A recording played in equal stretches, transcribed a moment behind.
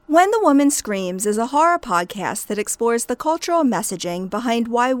When the Woman Screams is a horror podcast that explores the cultural messaging behind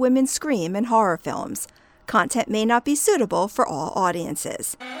why women scream in horror films. Content may not be suitable for all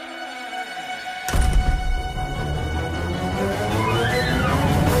audiences.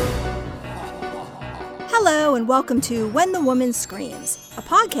 Hello and welcome to When the Woman Screams, a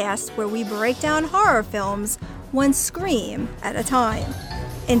podcast where we break down horror films one scream at a time.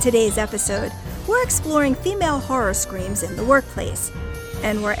 In today's episode, we're exploring female horror screams in the workplace.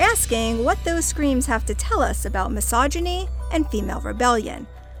 And we're asking what those screams have to tell us about misogyny and female rebellion.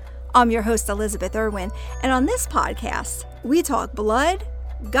 I'm your host, Elizabeth Irwin, and on this podcast, we talk blood,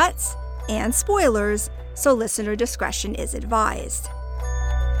 guts, and spoilers, so listener discretion is advised.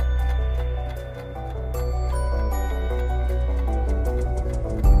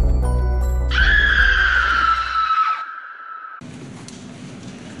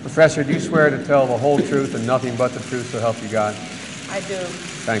 Professor, do you swear to tell the whole truth and nothing but the truth, so help you God? I do.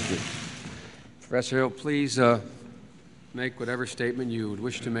 Thank you. Professor Hill, please make whatever statement you would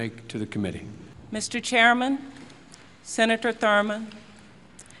wish to make to the committee. Mr. Chairman, Senator Thurman,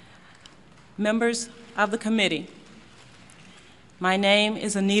 members of the committee, my name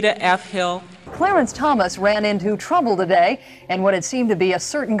is Anita F. Hill. Clarence Thomas ran into trouble today in what had seemed to be a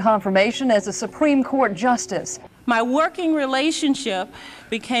certain confirmation as a Supreme Court justice. My working relationship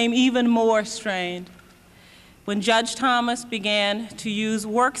became even more strained when Judge Thomas began to use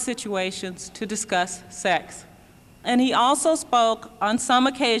work situations to discuss sex. And he also spoke on some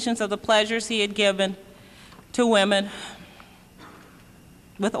occasions of the pleasures he had given to women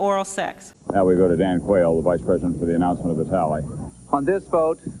with oral sex. Now we go to Dan Quayle, the Vice President, for the announcement of the tally. On this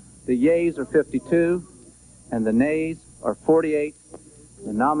vote, the yeas are 52 and the nays are 48.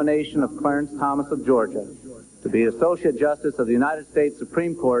 The nomination of Clarence Thomas of Georgia to be Associate Justice of the United States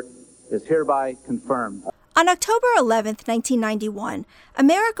Supreme Court is hereby confirmed. On October 11, 1991,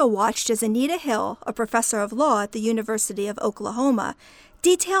 America watched as Anita Hill, a professor of law at the University of Oklahoma,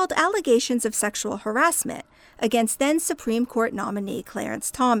 detailed allegations of sexual harassment against then Supreme Court nominee Clarence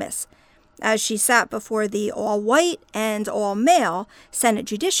Thomas. As she sat before the all-white and all-male Senate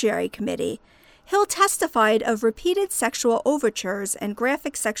Judiciary Committee, Hill testified of repeated sexual overtures and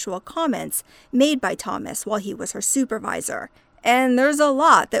graphic sexual comments made by Thomas while he was her supervisor. And there's a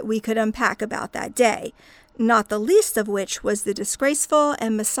lot that we could unpack about that day, not the least of which was the disgraceful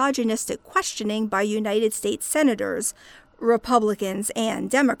and misogynistic questioning by United States senators, Republicans and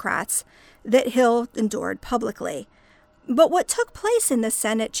Democrats, that Hill endured publicly. But what took place in the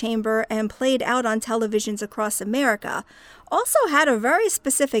Senate chamber and played out on televisions across America also had a very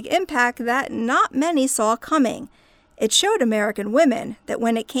specific impact that not many saw coming. It showed American women that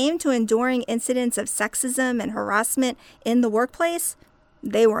when it came to enduring incidents of sexism and harassment in the workplace,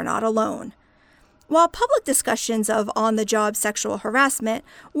 they were not alone. While public discussions of on-the-job sexual harassment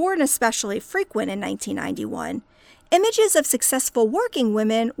weren't especially frequent in 1991, images of successful working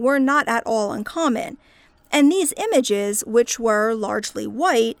women were not at all uncommon. And these images, which were largely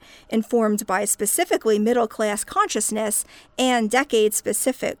white, informed by specifically middle-class consciousness and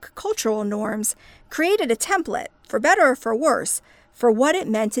decade-specific cultural norms, created a template, for better or for worse, for what it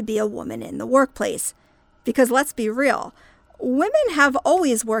meant to be a woman in the workplace. Because let's be real, women have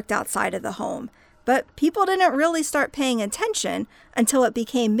always worked outside of the home, but people didn't really start paying attention until it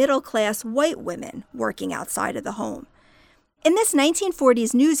became middle-class white women working outside of the home. In this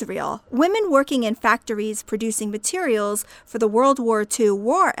 1940s newsreel, women working in factories producing materials for the World War II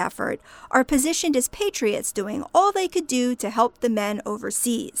war effort are positioned as patriots doing all they could do to help the men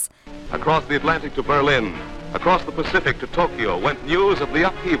overseas. Across the Atlantic to Berlin, across the Pacific to Tokyo, went news of the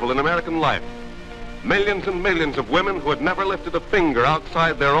upheaval in American life. Millions and millions of women who had never lifted a finger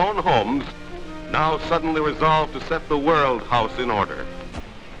outside their own homes now suddenly resolved to set the world house in order.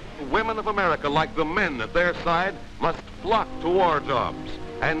 Women of America, like the men at their side, must flock to war jobs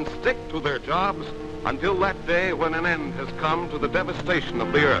and stick to their jobs until that day when an end has come to the devastation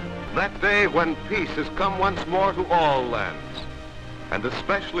of the earth. That day when peace has come once more to all lands, and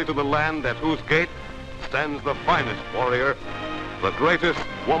especially to the land at whose gate stands the finest warrior, the greatest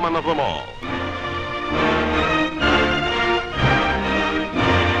woman of them all.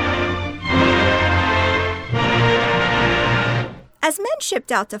 As men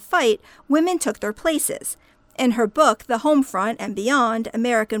shipped out to fight, women took their places. In her book, The Homefront and Beyond,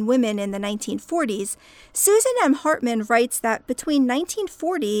 American Women in the 1940s, Susan M. Hartman writes that between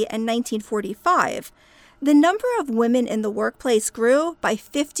 1940 and 1945, the number of women in the workplace grew by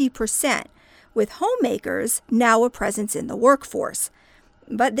 50%, with homemakers now a presence in the workforce.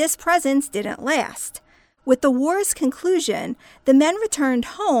 But this presence didn't last. With the war's conclusion, the men returned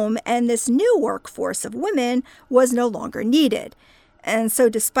home and this new workforce of women was no longer needed. And so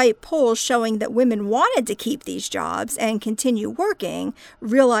despite polls showing that women wanted to keep these jobs and continue working,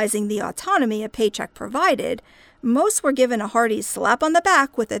 realizing the autonomy a paycheck provided, most were given a hearty slap on the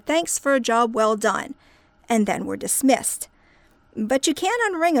back with a thanks for a job well done, and then were dismissed. But you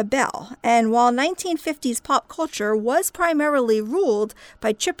can't unring a bell, and while 1950s pop culture was primarily ruled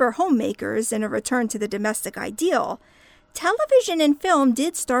by chipper homemakers in a return to the domestic ideal, television and film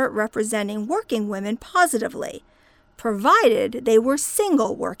did start representing working women positively, provided they were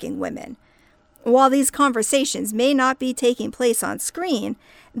single working women. While these conversations may not be taking place on screen,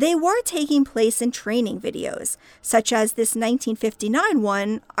 they were taking place in training videos, such as this 1959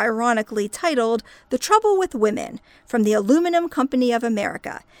 one, ironically titled The Trouble with Women, from the Aluminum Company of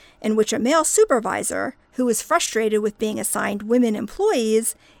America, in which a male supervisor, who is frustrated with being assigned women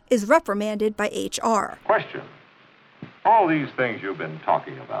employees, is reprimanded by HR. Question. All these things you've been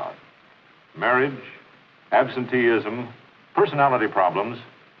talking about, marriage, absenteeism, personality problems,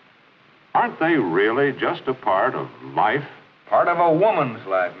 aren't they really just a part of life? Part of a woman's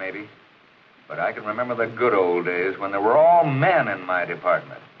life, maybe. But I can remember the good old days when there were all men in my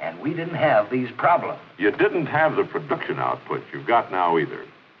department, and we didn't have these problems. You didn't have the production output you've got now either.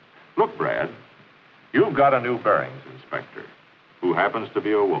 Look, Brad, you've got a new bearings inspector who happens to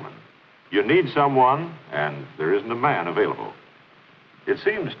be a woman. You need someone, and there isn't a man available. It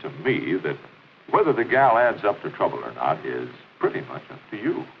seems to me that whether the gal adds up to trouble or not is pretty much up to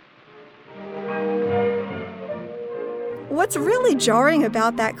you. What's really jarring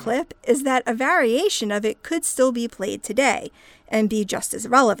about that clip is that a variation of it could still be played today and be just as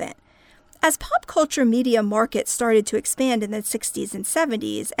relevant. As pop culture media markets started to expand in the 60s and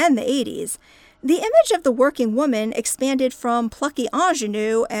 70s and the 80s, the image of the working woman expanded from plucky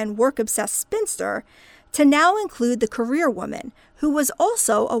ingenue and work-obsessed spinster to now include the career woman, who was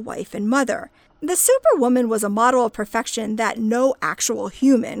also a wife and mother. The superwoman was a model of perfection that no actual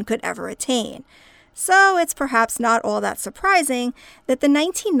human could ever attain. So it's perhaps not all that surprising that the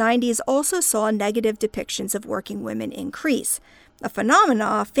 1990s also saw negative depictions of working women increase, a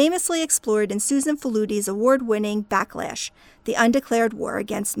phenomena famously explored in Susan Faludi's award-winning Backlash, the Undeclared War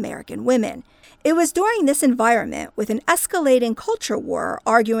Against American Women. It was during this environment, with an escalating culture war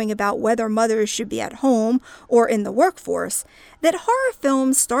arguing about whether mothers should be at home or in the workforce, that horror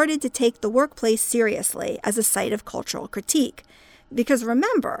films started to take the workplace seriously as a site of cultural critique. Because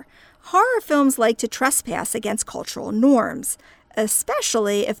remember, horror films like to trespass against cultural norms,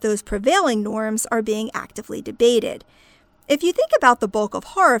 especially if those prevailing norms are being actively debated. If you think about the bulk of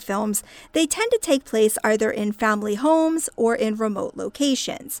horror films, they tend to take place either in family homes or in remote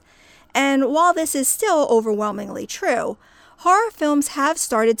locations. And while this is still overwhelmingly true, horror films have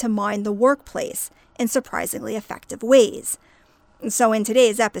started to mine the workplace in surprisingly effective ways. So in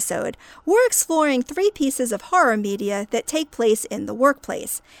today's episode, we're exploring 3 pieces of horror media that take place in the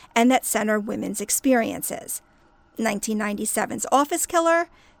workplace and that center women's experiences: 1997's Office Killer,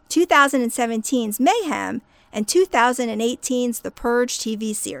 2017's Mayhem, and 2018's The Purge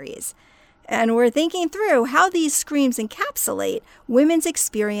TV series. And we're thinking through how these screams encapsulate women's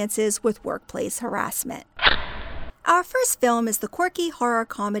experiences with workplace harassment. Our first film is the quirky horror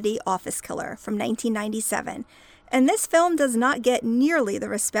comedy Office Killer from 1997. And this film does not get nearly the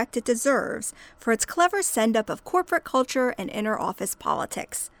respect it deserves for its clever send-up of corporate culture and inter-office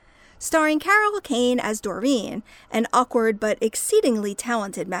politics. Starring Carol Kane as Doreen, an awkward but exceedingly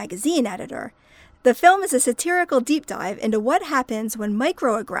talented magazine editor, the film is a satirical deep dive into what happens when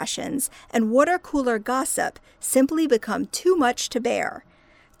microaggressions and water cooler gossip simply become too much to bear.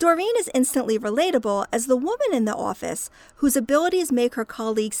 Doreen is instantly relatable as the woman in the office whose abilities make her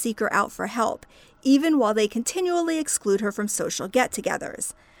colleagues seek her out for help, even while they continually exclude her from social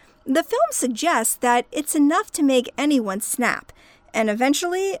get-togethers. The film suggests that it's enough to make anyone snap, and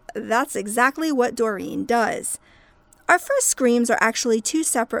eventually, that's exactly what Doreen does. Our first screams are actually 2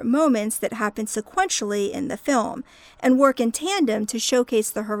 separate moments that happen sequentially in the film, and work in tandem to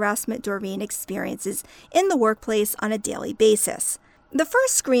showcase the harassment Doreen experiences in the workplace on a daily basis. The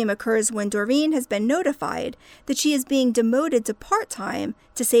first scream occurs when Doreen has been notified that she is being demoted to part-time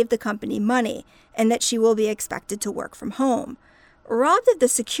to save the company money, and that she will be expected to work from home. Robbed of the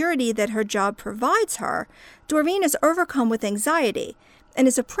security that her job provides her, Doreen is overcome with anxiety and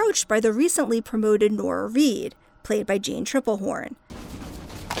is approached by the recently promoted Nora Reed, played by Jane Triplehorn.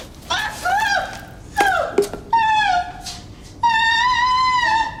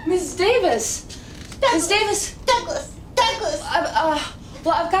 Ms. Davis! Ms. Davis! Douglas!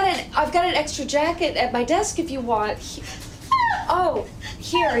 Well, I've got an extra jacket at my desk if you want. Oh,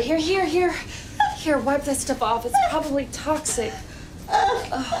 here. Here, wipe that stuff off. It's probably toxic.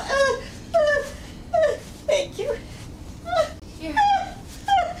 Thank you. Here.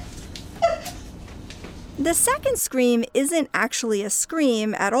 The second scream isn't actually a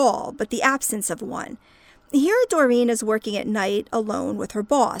scream at all, but the absence of one. Here, Doreen is working at night alone with her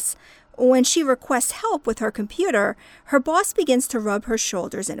boss. When she requests help with her computer, her boss begins to rub her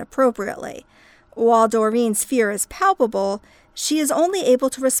shoulders inappropriately. While Doreen's fear is palpable, she is only able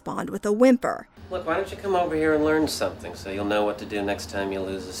to respond with a whimper. Look, why don't you come over here and learn something so you'll know what to do next time you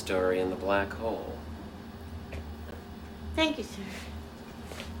lose a story in the black hole? Thank you, sir.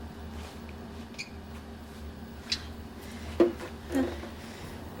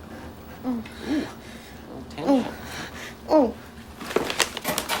 Ooh, tension. Oh.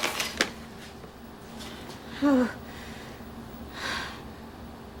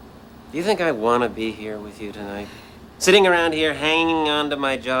 Do you think I want to be here with you tonight? Sitting around here hanging on to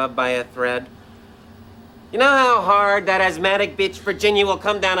my job by a thread? You know how hard that asthmatic bitch Virginia will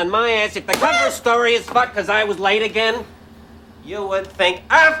come down on my ass if the cover story is fucked because I was late again? You would think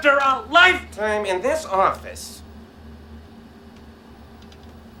after a lifetime in this office,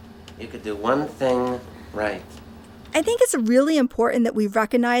 you could do one thing right. I think it's really important that we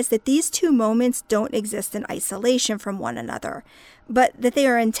recognize that these two moments don't exist in isolation from one another, but that they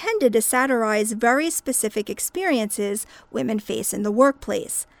are intended to satirize very specific experiences women face in the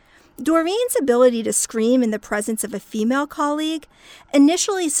workplace. Doreen's ability to scream in the presence of a female colleague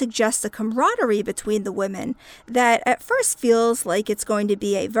initially suggests a camaraderie between the women that at first feels like it's going to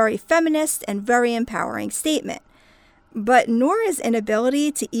be a very feminist and very empowering statement. But Nora's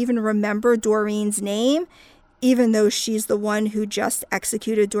inability to even remember Doreen's name, even though she's the one who just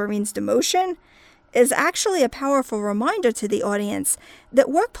executed Doreen's demotion, is actually a powerful reminder to the audience that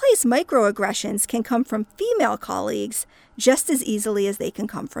workplace microaggressions can come from female colleagues just as easily as they can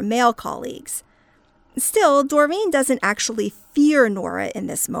come from male colleagues. Still, Doreen doesn't actually fear Nora in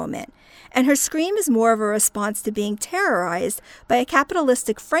this moment, and her scream is more of a response to being terrorized by a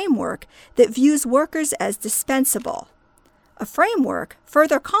capitalistic framework that views workers as dispensable, a framework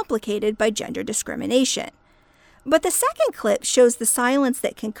further complicated by gender discrimination. But the second clip shows the silence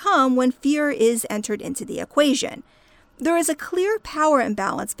that can come when fear is entered into the equation. There is a clear power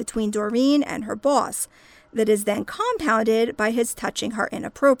imbalance between Doreen and her boss that is then compounded by his touching her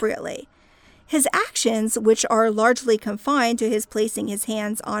inappropriately. His actions, which are largely confined to his placing his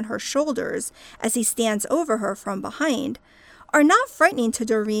hands on her shoulders as he stands over her from behind, are not frightening to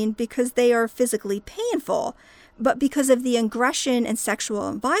Doreen because they are physically painful, but because of the aggression and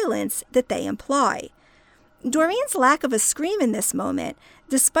sexual violence that they imply. Doreen's lack of a scream in this moment,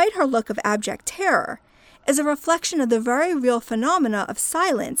 despite her look of abject terror, is a reflection of the very real phenomena of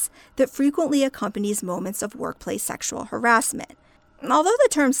silence that frequently accompanies moments of workplace sexual harassment. Although the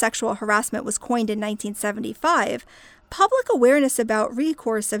term sexual harassment was coined in 1975, public awareness about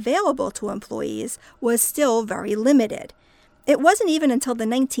recourse available to employees was still very limited. It wasn't even until the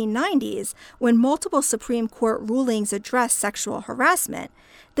 1990s, when multiple Supreme Court rulings addressed sexual harassment,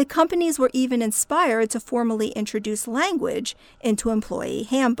 that companies were even inspired to formally introduce language into employee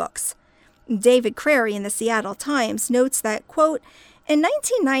handbooks. David Crary in the Seattle Times notes that, quote, in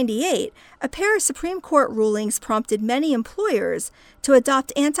 1998, a pair of Supreme Court rulings prompted many employers to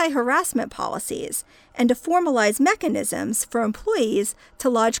adopt anti-harassment policies and to formalize mechanisms for employees to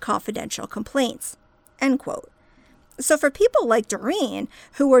lodge confidential complaints, end quote. So for people like Doreen,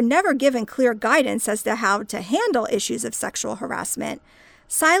 who were never given clear guidance as to how to handle issues of sexual harassment,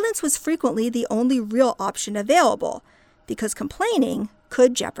 silence was frequently the only real option available, because complaining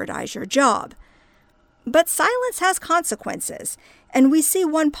could jeopardize your job. But silence has consequences, and we see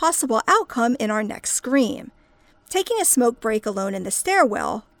one possible outcome in our next scream. Taking a smoke break alone in the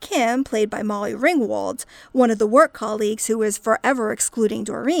stairwell, Kim, played by Molly Ringwald, one of the work colleagues who is forever excluding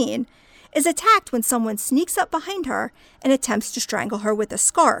Doreen, is attacked when someone sneaks up behind her and attempts to strangle her with a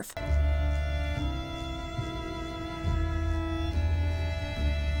scarf.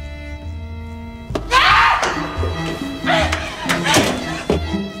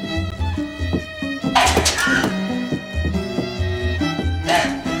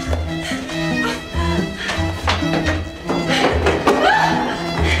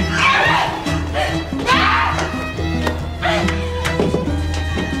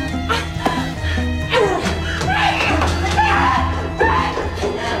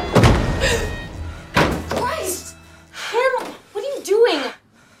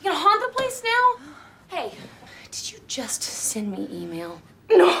 Just send me email.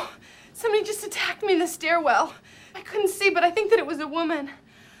 No, somebody just attacked me in the stairwell. I couldn't see, but I think that it was a woman.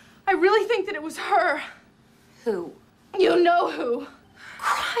 I really think that it was her. Who? You know who.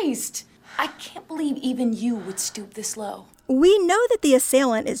 Christ! I can't believe even you would stoop this low. We know that the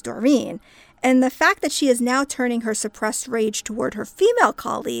assailant is Doreen, and the fact that she is now turning her suppressed rage toward her female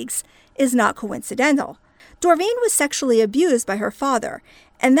colleagues is not coincidental. Doreen was sexually abused by her father,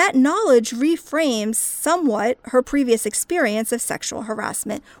 and that knowledge reframes somewhat her previous experience of sexual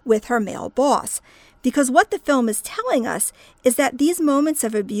harassment with her male boss. Because what the film is telling us is that these moments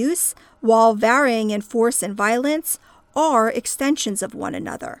of abuse, while varying in force and violence, are extensions of one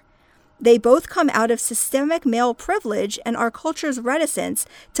another. They both come out of systemic male privilege and our culture's reticence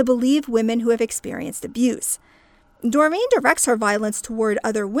to believe women who have experienced abuse. Doreen directs her violence toward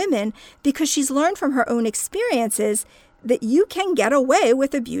other women because she's learned from her own experiences that you can get away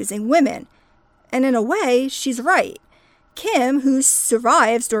with abusing women. And in a way, she's right. Kim, who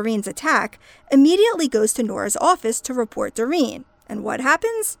survives Doreen's attack, immediately goes to Nora's office to report Doreen. And what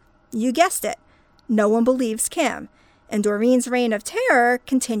happens? You guessed it. No one believes Kim. And Doreen's reign of terror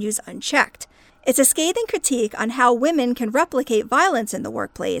continues unchecked. It's a scathing critique on how women can replicate violence in the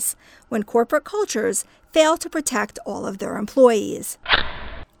workplace when corporate cultures fail to protect all of their employees.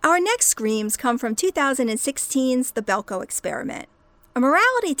 Our next screams come from 2016's The Belko Experiment. A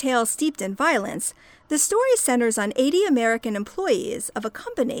morality tale steeped in violence, the story centers on 80 American employees of a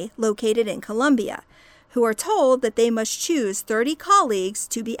company located in Colombia who are told that they must choose 30 colleagues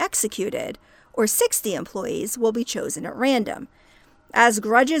to be executed, or 60 employees will be chosen at random. As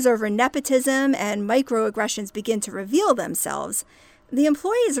grudges over nepotism and microaggressions begin to reveal themselves, the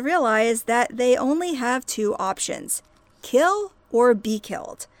employees realize that they only have two options: kill or be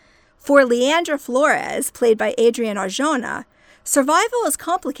killed. For Leandra Flores, played by Adrienne Arjona, survival is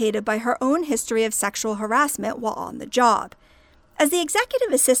complicated by her own history of sexual harassment while on the job. As the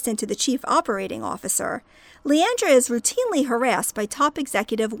executive assistant to the chief operating officer, Leandra is routinely harassed by top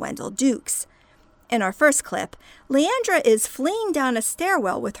executive Wendell Dukes. In our first clip, Leandra is fleeing down a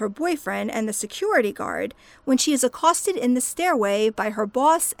stairwell with her boyfriend and the security guard when she is accosted in the stairway by her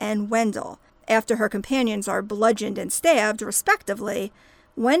boss and Wendell. After her companions are bludgeoned and stabbed, respectively,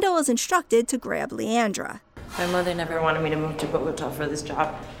 Wendell is instructed to grab Leandra. My mother never wanted me to move to Bogota for this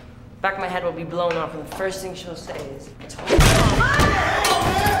job. Back of my head will be blown off, and the first thing she'll say is, You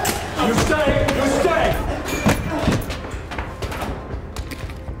stay! You stay!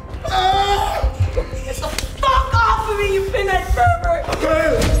 Get the fuck off of me, you pinhead pervert!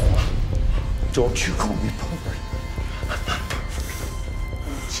 Don't you call me pervert.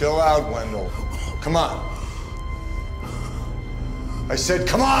 Chill out, Wendell. Come on. I said,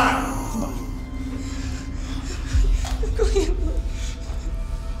 come on!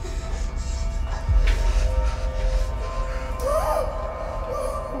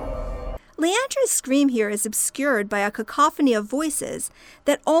 Leandra's scream here is obscured by a cacophony of voices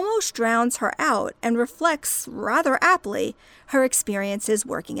that almost drowns her out and reflects, rather aptly, her experiences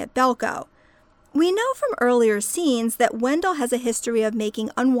working at Belko. We know from earlier scenes that Wendell has a history of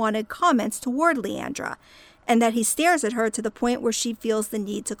making unwanted comments toward Leandra, and that he stares at her to the point where she feels the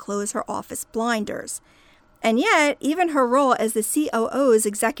need to close her office blinders. And yet, even her role as the COO's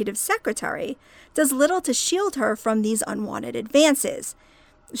executive secretary does little to shield her from these unwanted advances.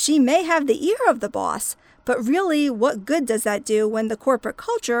 She may have the ear of the boss, but really, what good does that do when the corporate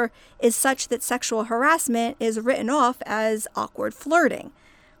culture is such that sexual harassment is written off as awkward flirting?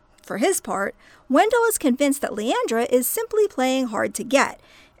 For his part, Wendell is convinced that Leandra is simply playing hard to get,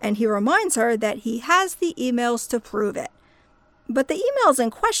 and he reminds her that he has the emails to prove it. But the emails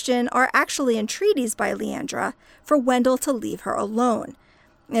in question are actually entreaties by Leandra for Wendell to leave her alone.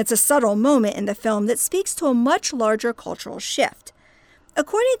 It's a subtle moment in the film that speaks to a much larger cultural shift.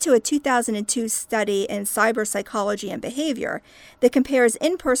 According to a 2002 study in cyber psychology and behavior that compares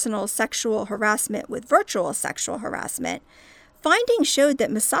impersonal sexual harassment with virtual sexual harassment, findings showed that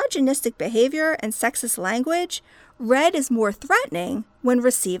misogynistic behavior and sexist language read as more threatening when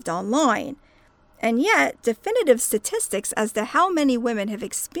received online. And yet, definitive statistics as to how many women have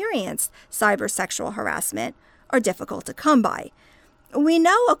experienced cyber sexual harassment are difficult to come by. We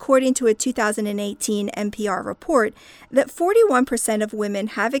know, according to a 2018 NPR report, that 41% of women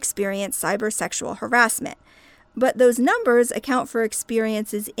have experienced cybersexual harassment, but those numbers account for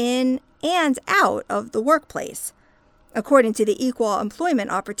experiences in and out of the workplace. According to the Equal Employment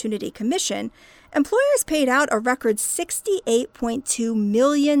Opportunity Commission, employers paid out a record $68.2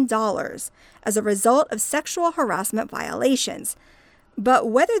 million as a result of sexual harassment violations. But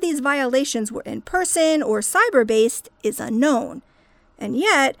whether these violations were in person or cyber-based is unknown. And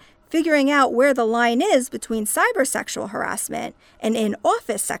yet, figuring out where the line is between cybersexual harassment and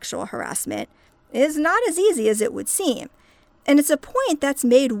in-office sexual harassment is not as easy as it would seem. And it's a point that's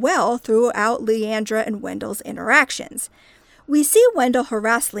made well throughout Leandra and Wendell's interactions. We see Wendell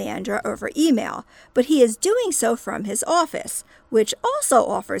harass Leandra over email, but he is doing so from his office, which also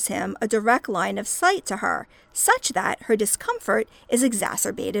offers him a direct line of sight to her, such that her discomfort is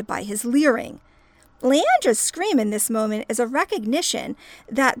exacerbated by his leering. Leandra's scream in this moment is a recognition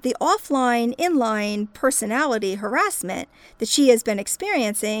that the offline, inline personality harassment that she has been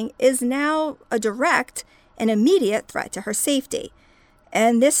experiencing is now a direct and immediate threat to her safety.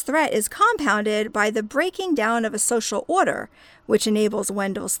 And this threat is compounded by the breaking down of a social order, which enables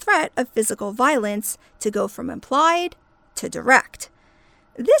Wendell's threat of physical violence to go from implied to direct.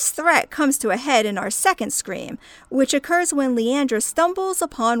 This threat comes to a head in our second scream, which occurs when Leandra stumbles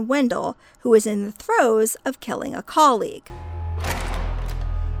upon Wendell, who is in the throes of killing a colleague.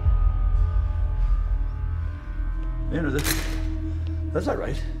 Leandra, that's not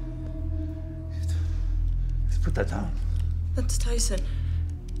right. Put that down. That's Tyson.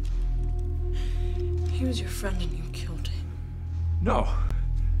 He was your friend and you killed him. No.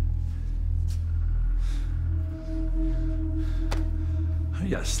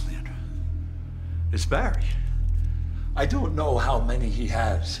 Yes, Leandra. It's Barry. I don't know how many he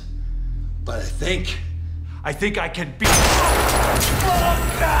has, but I think I can beat. Oh,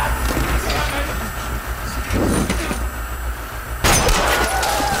 God!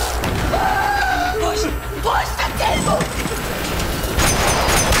 Push the table!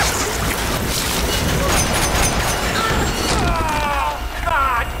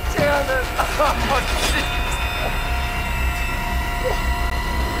 God damn it! Oh, jeez.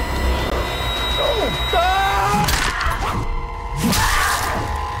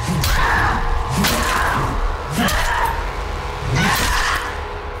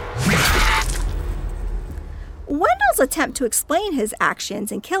 Wendell's attempt to explain his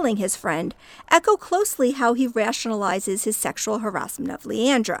actions in killing his friend echo closely how he rationalizes his sexual harassment of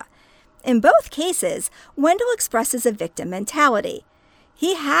Leandra. In both cases, Wendell expresses a victim mentality.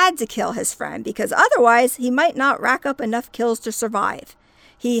 He had to kill his friend because otherwise he might not rack up enough kills to survive.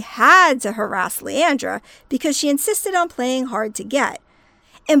 He had to harass Leandra because she insisted on playing hard to get.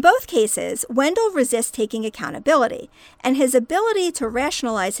 In both cases, Wendell resists taking accountability, and his ability to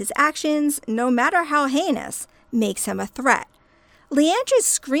rationalize his actions, no matter how heinous, makes him a threat. Leandra's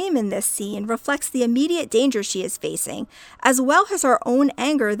scream in this scene reflects the immediate danger she is facing, as well as her own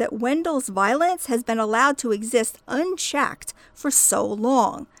anger that Wendell's violence has been allowed to exist unchecked for so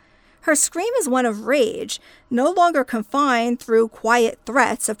long. Her scream is one of rage, no longer confined through quiet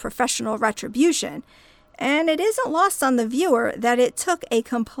threats of professional retribution. And it isn't lost on the viewer that it took a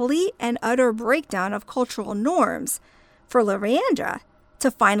complete and utter breakdown of cultural norms for Leandra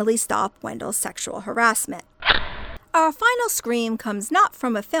to finally stop Wendell's sexual harassment. Our final scream comes not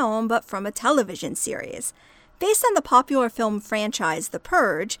from a film, but from a television series. Based on the popular film franchise The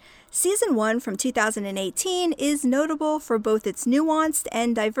Purge, Season 1 from 2018 is notable for both its nuanced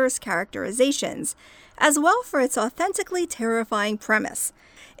and diverse characterizations, as well for its authentically terrifying premise.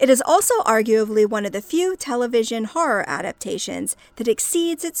 It is also arguably one of the few television horror adaptations that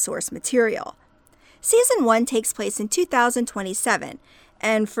exceeds its source material. Season 1 takes place in 2027,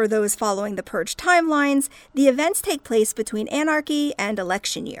 and for those following the Purge timelines, the events take place between anarchy and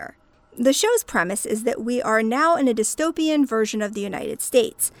election year. The show's premise is that we are now in a dystopian version of the United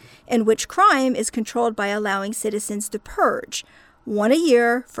States, in which crime is controlled by allowing citizens to purge, one a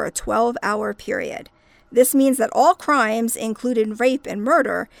year for a 12-hour period. This means that all crimes, including rape and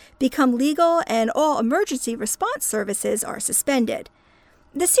murder, become legal and all emergency response services are suspended.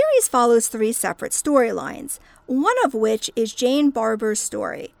 The series follows 3 separate storylines, one of which is Jane Barber's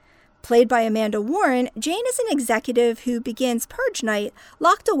story. Played by Amanda Warren, Jane is an executive who begins Purge Night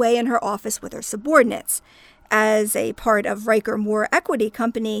locked away in her office with her subordinates. As a part of Riker Moore Equity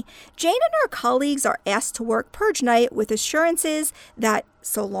Company, Jane and her colleagues are asked to work Purge Night with assurances that,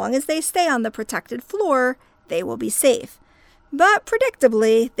 so long as they stay on the protected floor, they will be safe. But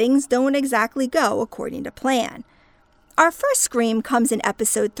predictably, things don't exactly go according to plan. Our first scream comes in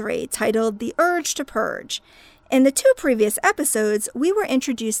Episode 3, titled The Urge to Purge. In the 2 previous episodes, we were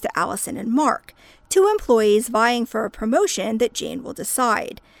introduced to Allison and Mark, 2 employees vying for a promotion that Jane will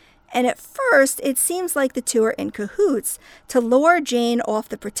decide. And at first, it seems like the 2 are in cahoots to lure Jane off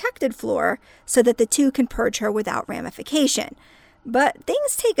the protected floor so that the 2 can purge her without ramification. But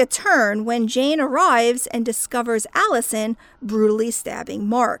things take a turn when Jane arrives and discovers Allison brutally stabbing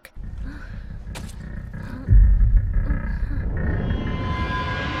Mark.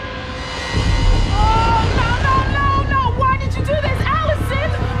 No! Why did you do this,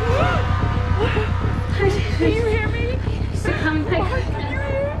 Allison? Can you hear me?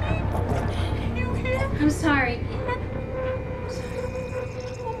 I'm sorry.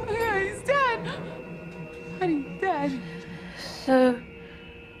 Oh my God, he's dead. Honey, dead. So,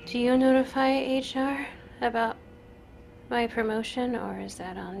 do you notify HR about my promotion, or is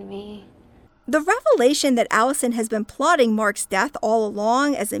that on me? The revelation that Allison has been plotting Mark's death all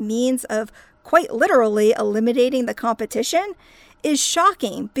along as a means of quite literally eliminating the competition, is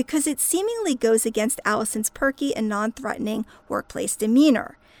shocking because it seemingly goes against Allison's perky and non-threatening workplace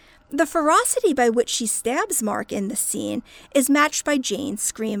demeanor. The ferocity by which she stabs Mark in the scene is matched by Jane's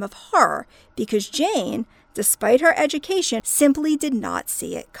scream of horror because Jane, despite her education, simply did not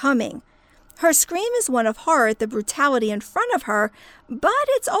see it coming. Her scream is one of horror at the brutality in front of her, but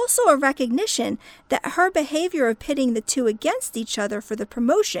it's also a recognition that her behavior of pitting the two against each other for the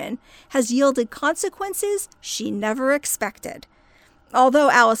promotion has yielded consequences she never expected. Although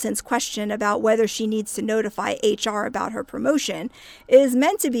Allison's question about whether she needs to notify HR about her promotion is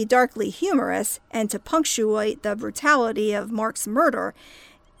meant to be darkly humorous and to punctuate the brutality of Mark's murder,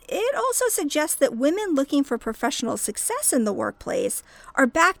 it also suggests that women looking for professional success in the workplace are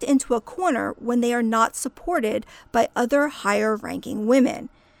backed into a corner when they are not supported by other higher-ranking women.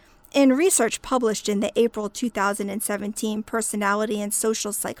 In research published in the April 2017 Personality and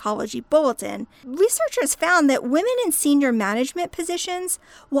Social Psychology Bulletin, researchers found that women in senior management positions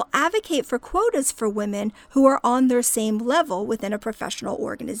will advocate for quotas for women who are on their same level within a professional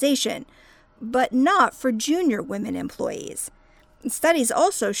organization, but not for junior women employees. Studies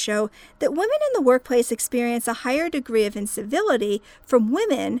also show that women in the workplace experience a higher degree of incivility from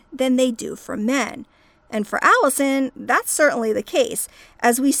women than they do from men. And for Allison, that's certainly the case,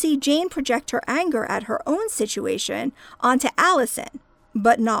 as we see Jane project her anger at her own situation onto Allison,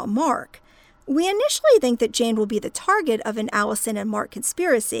 but not Mark. We initially think that Jane will be the target of an Allison and Mark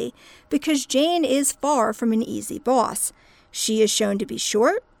conspiracy because Jane is far from an easy boss. She is shown to be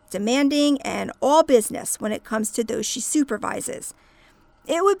short, demanding, and all business when it comes to those she supervises.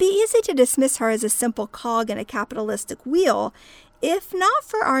 It would be easy to dismiss her as a simple cog in a capitalistic wheel, if not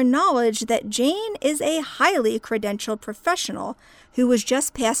for our knowledge that Jane is a highly credentialed professional who was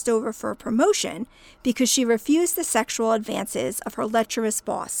just passed over for a promotion because she refused the sexual advances of her lecherous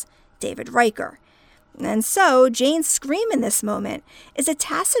boss, David Riker. And so, Jane's scream in this moment is a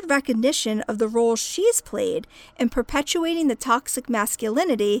tacit recognition of the role she's played in perpetuating the toxic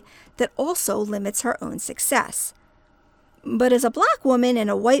masculinity that also limits her own success. But as a black woman in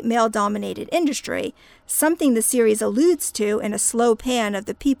a white male-dominated industry, something the series alludes to in a slow pan of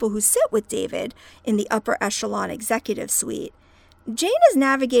the people who sit with David in the upper echelon executive suite, Jane is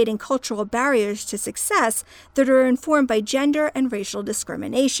navigating cultural barriers to success that are informed by gender and racial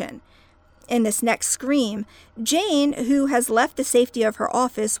discrimination. In this next scream, Jane, who has left the safety of her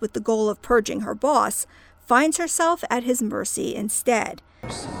office with the goal of purging her boss, finds herself at his mercy instead.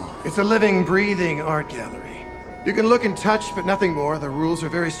 It's a living, breathing art gallery. You can look and touch, but nothing more. The rules are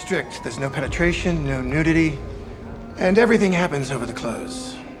very strict. There's no penetration, no nudity, and everything happens over the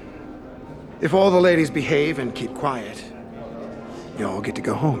clothes. If all the ladies behave and keep quiet, you all get to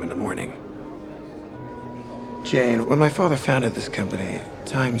go home in the morning. Jane, when my father founded this company,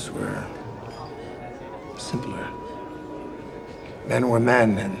 times were simpler. Men were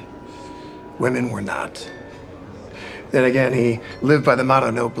men and women were not. Then again, he lived by the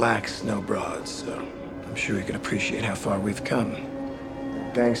motto, no blacks, no broads, so I'm sure he can appreciate how far we've come.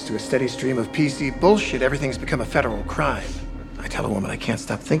 Thanks to a steady stream of PC bullshit, everything's become a federal crime. I tell a woman I can't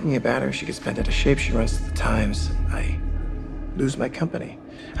stop thinking about her, she gets bent out of shape, she runs to the Times, I lose my company.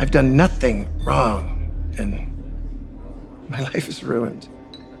 I've done nothing wrong, and my life is ruined.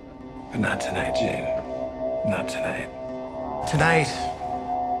 But not tonight, Jane. Not tonight.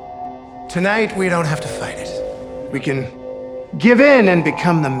 Tonight, we don't have to fight it. We can give in and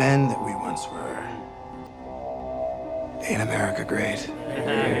become the men that we once were. Ain't America great?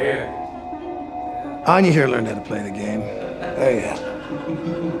 Anya here learned how to play the game. Oh, yeah.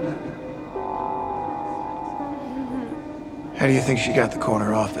 How do you think she got the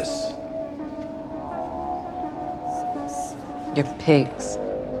corner office? You're pigs.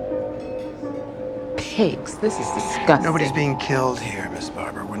 Pigs. This is disgusting. Nobody's being killed here, Miss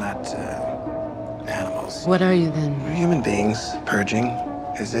Barber. We're not, animals. What are you then? We're human beings, purging,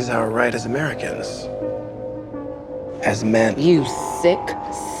 as is our right as Americans. As men. You sick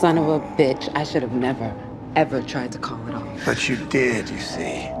son of a bitch. I should have never, ever tried to call it off. But you did, you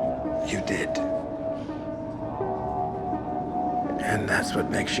see. You did. And that's what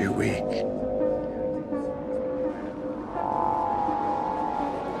makes you weak.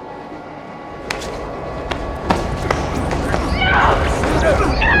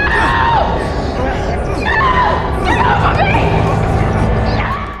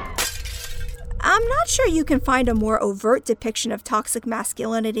 I'm not sure you can find a more overt depiction of toxic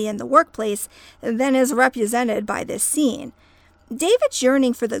masculinity in the workplace than is represented by this scene. David's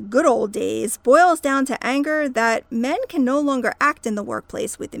yearning for the good old days boils down to anger that men can no longer act in the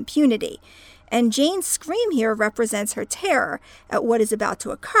workplace with impunity, and Jane's scream here represents her terror at what is about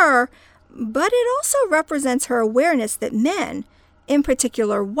to occur, But it also represents her awareness that men, in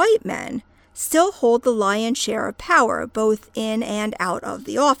particular white men, still hold the lion's share of power both in and out of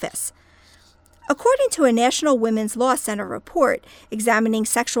the office. According to a National Women's Law Center report examining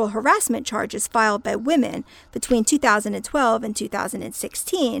sexual harassment charges filed by women between 2012 and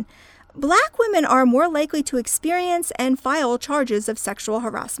 2016, Black women are more likely to experience and file charges of sexual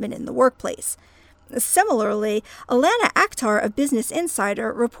harassment in the workplace. Similarly, Alana Akhtar of Business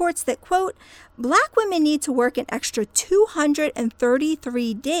Insider reports that, quote, Black women need to work an extra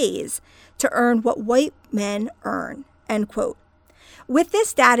 233 days to earn what white men earn, end quote. With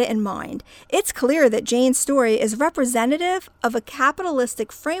this data in mind, it's clear that Jane's story is representative of a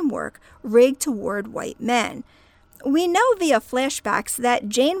capitalistic framework rigged toward white men. We know via flashbacks that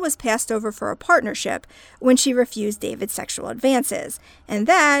Jane was passed over for a partnership when she refused David's sexual advances, and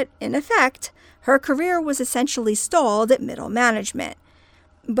that, in effect, her career was essentially stalled at middle management.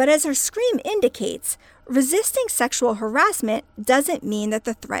 But as her scream indicates, resisting sexual harassment doesn't mean that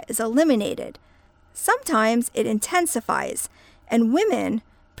the threat is eliminated. Sometimes it intensifies, and women,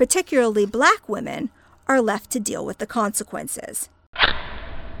 particularly Black women, are left to deal with the consequences.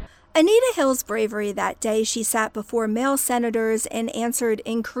 Anita Hill's bravery that day she sat before male senators and answered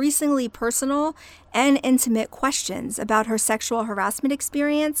increasingly personal and intimate questions about her sexual harassment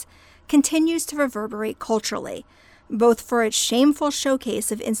experience continues to reverberate culturally, both for its shameful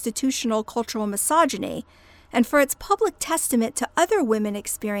showcase of institutional cultural misogyny and for its public testament to other women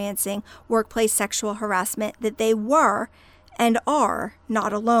experiencing workplace sexual harassment that they were and are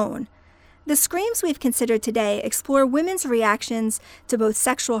not alone. The screams we've considered today explore women's reactions to both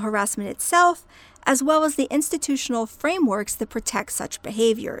sexual harassment itself, as well as the institutional frameworks that protect such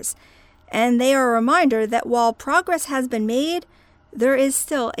behaviors. And they are a reminder that while progress has been made, there is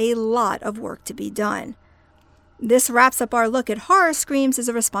still a lot of work to be done. This wraps up our look at horror screams as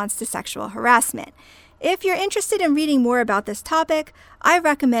a response to sexual harassment. If you're interested in reading more about this topic, I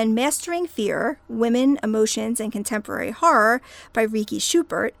recommend Mastering Fear, Women, Emotions, and Contemporary Horror by Riki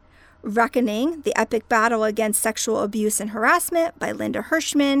Schubert, Reckoning, The Epic Battle Against Sexual Abuse and Harassment by Linda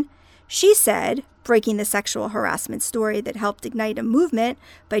Hirschman, She Said, Breaking the Sexual Harassment Story That Helped Ignite a Movement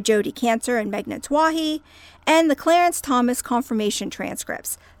by Jodie Cantor and Meghna Twahi, and the Clarence Thomas Confirmation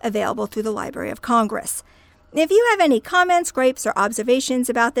Transcripts, available through the Library of Congress. If you have any comments, gripes, or observations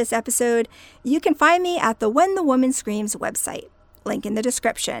about this episode, you can find me at the When the Woman Screams website. Link in the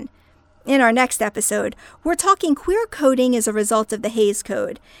description. In our next episode, we're talking queer coding as a result of the Hays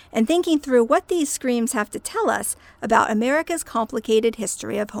Code and thinking through what these screams have to tell us about America's complicated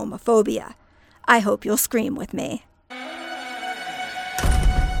history of homophobia. I hope you'll scream with me.